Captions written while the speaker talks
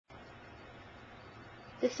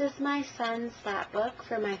This is my son's Lapbook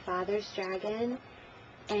for my father's dragon,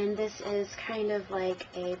 and this is kind of like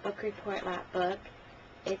a book report Lapbook.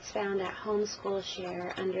 It's found at Homeschool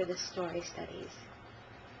Share under the Story Studies.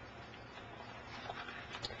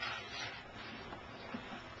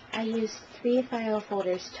 I used 3 file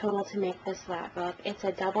folders total to make this Lapbook. It's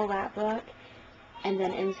a double Lapbook, and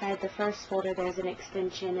then inside the first folder there's an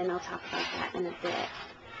extension, and I'll talk about that in a bit.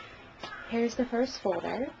 Here's the first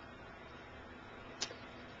folder,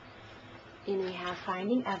 and we have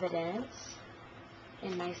Finding Evidence,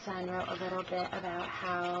 and my son wrote a little bit about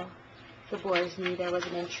how the boys knew there was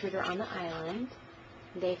an intruder on the island.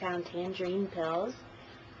 They found tangerine pills,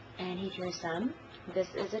 and he drew some. This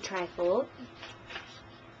is a trifold.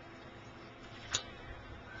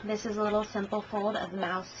 This is a little simple fold of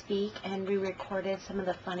mouse speak, and we recorded some of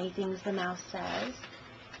the funny things the mouse says.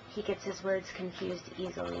 He gets his words confused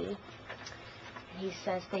easily. He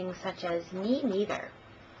says things such as, "me neither."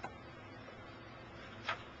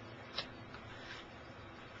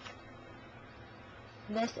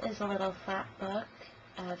 This is a little flat book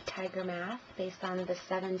of tiger math based on the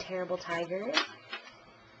 7 terrible tigers.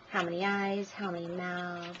 How many eyes, how many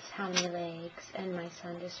mouths, how many legs, and my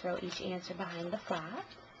son just wrote each answer behind the flap.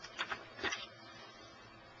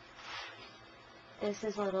 This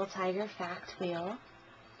is a little tiger fact wheel,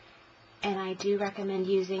 and I do recommend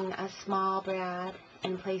using a small brad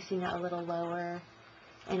and placing it a little lower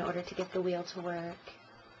in order to get the wheel to work.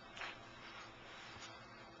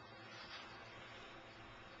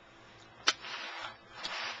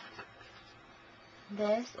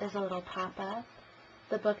 This is a little pop-up.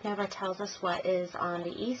 The book never tells us what is on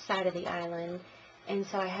the east side of the island, and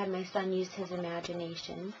so I had my son use his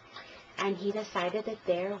imagination, and he decided that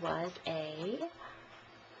there was a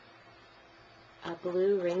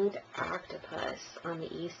blue ringed octopus on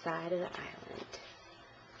the east side of the island.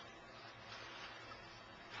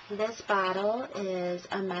 This bottle is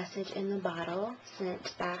a message in the bottle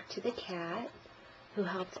sent back to the cat who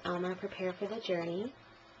helped Elmer prepare for the journey.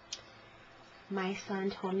 My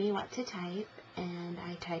son told me what to type, and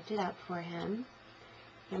I typed it up for him,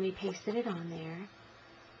 and we pasted it on there.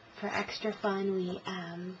 For extra fun, we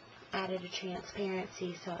added a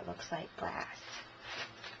transparency so it looks like glass.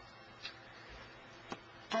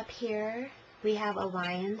 Up here, we have a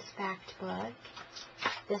lion's fact book.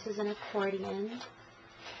 This is an accordion.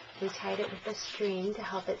 We tied it with a string to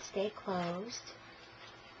help it stay closed.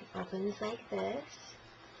 It opens like this.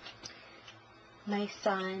 My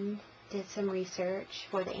son did some research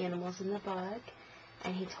for the animals in the book,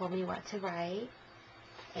 and he told me what to write,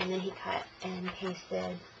 and then he cut and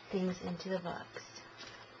pasted things into the books.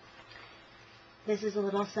 This is a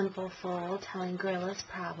little simple fold telling Gorilla's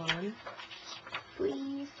problem.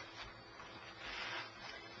 Fleas.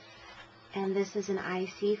 And this is an I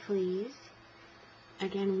See Fleas.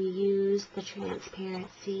 Again, we use the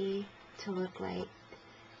transparency to look like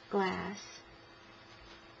glass.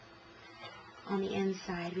 On the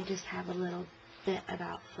inside, we just have a little bit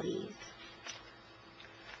about fleas.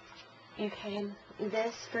 Okay,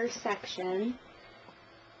 this first section,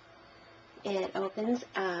 it opens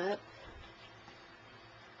up,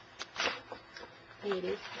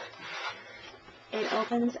 maybe, it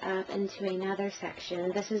opens up into another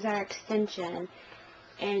section. This is our extension,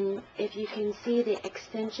 and if you can see, the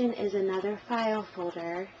extension is another file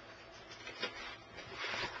folder.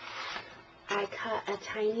 I cut a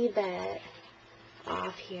tiny bit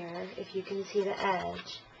off here, if you can see the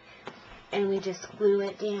edge, and we just glue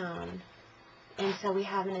it down, and so we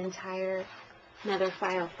have another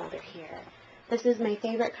file folder here. This is my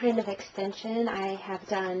favorite kind of extension. I have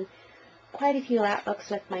done quite a few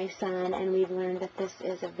Lapbooks with my son, and we've learned that this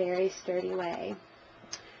is a very sturdy way.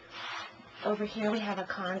 Over here we have a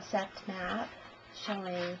concept map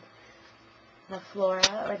showing the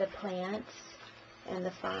flora or the plants and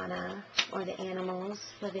the fauna or the animals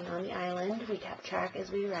living on the island. We kept track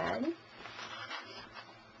as we read.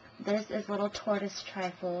 This is a little tortoise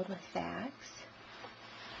trifold with facts.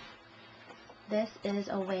 This is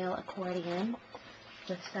a whale accordion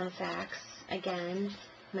with some facts. Again,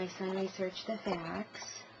 my son researched the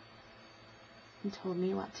facts and told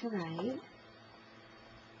me what to write.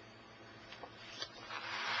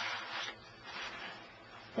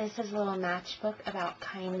 This is a little matchbook about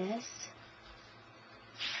kindness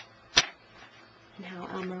and how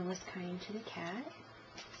Elmer was kind to the cat.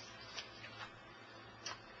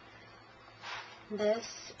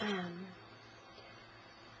 This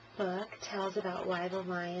book tells about why the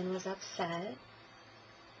lion was upset.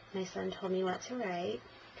 My son told me what to write.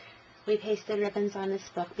 We pasted ribbons on this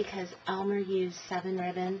book because Elmer used 7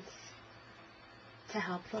 ribbons to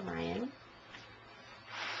help the lion.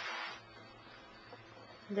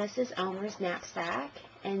 This is Elmer's knapsack,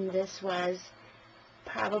 and this was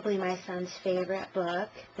probably my son's favorite book.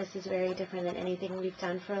 This is very different than anything we've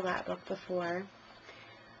done for a Lapbook before.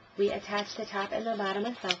 We attach the top and the bottom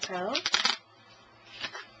with Velcro,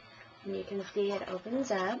 and you can see it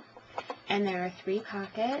opens up, and there are 3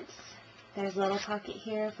 pockets. There's a little pocket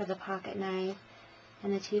here for the pocket knife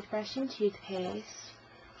and the toothbrush and toothpaste,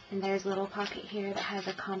 and there's a little pocket here that has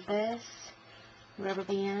a compass, rubber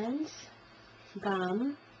bands,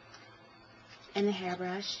 gum, and the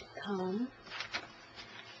hairbrush, comb.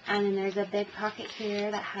 And then there's a big pocket here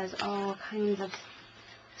that has all kinds of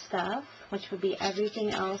stuff, which would be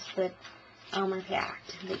everything else that Elmer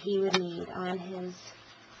packed that he would need on his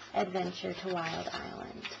adventure to Wild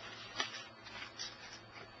Island.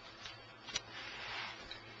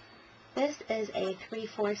 This is a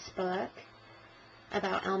 3/4 book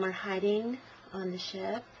about Elmer hiding on the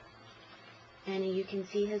ship, and you can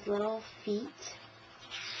see his little feet.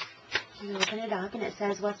 You open it up and it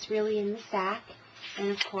says what's really in the sack, and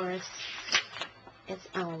of course it's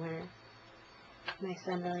Elmer. My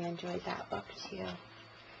son really enjoyed that book too.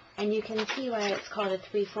 And you can see why it's called a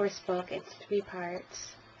 3/4 book. It's 3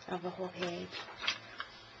 parts of the whole page.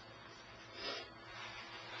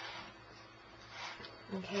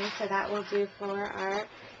 Okay, so that will do for our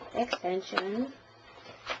extension.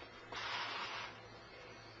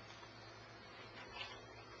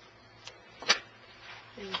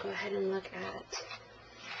 And go ahead and look at,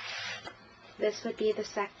 this would be the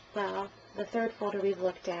the 3rd folder we've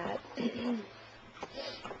looked at.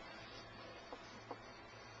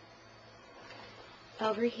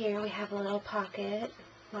 Over here we have a little pocket.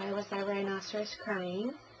 Why was our rhinoceros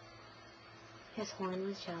crying? His horn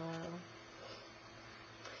was yellow.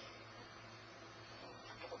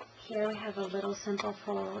 Here we have a little simple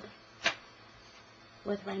fold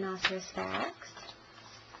with rhinoceros facts.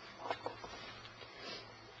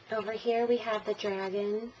 Over here we have the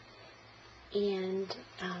dragon, and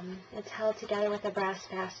it's held together with a brass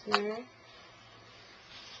fastener,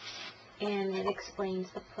 and it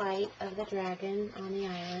explains the plight of the dragon on the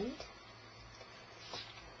island.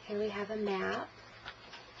 Here we have a map,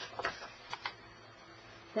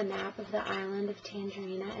 the map of the island of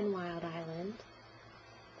Tangerina and Wild Island.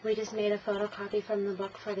 We just made a photocopy from the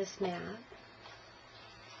book for this map.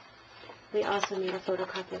 We also made a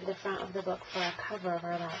photocopy of the front of the book for our cover of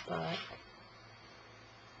our Lapbook.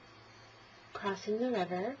 Crossing the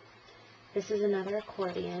river. This is another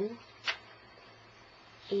accordion.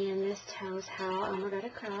 And this tells how Elmer got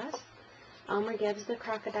across. Elmer gives the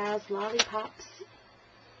crocodiles lollipops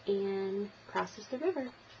and crosses the river.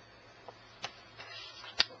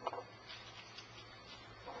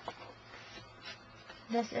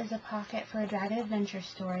 This is a pocket for a Dragon Adventure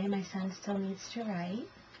story my son still needs to write.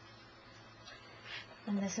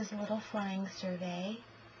 And this is a little flying survey.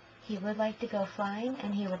 He would like to go flying,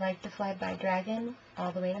 and he would like to fly by dragon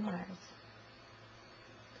all the way to Mars.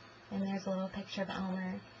 And there's a little picture of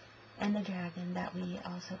Elmer and the dragon that we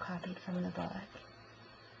also copied from the book.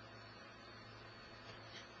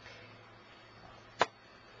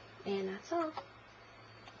 And that's all.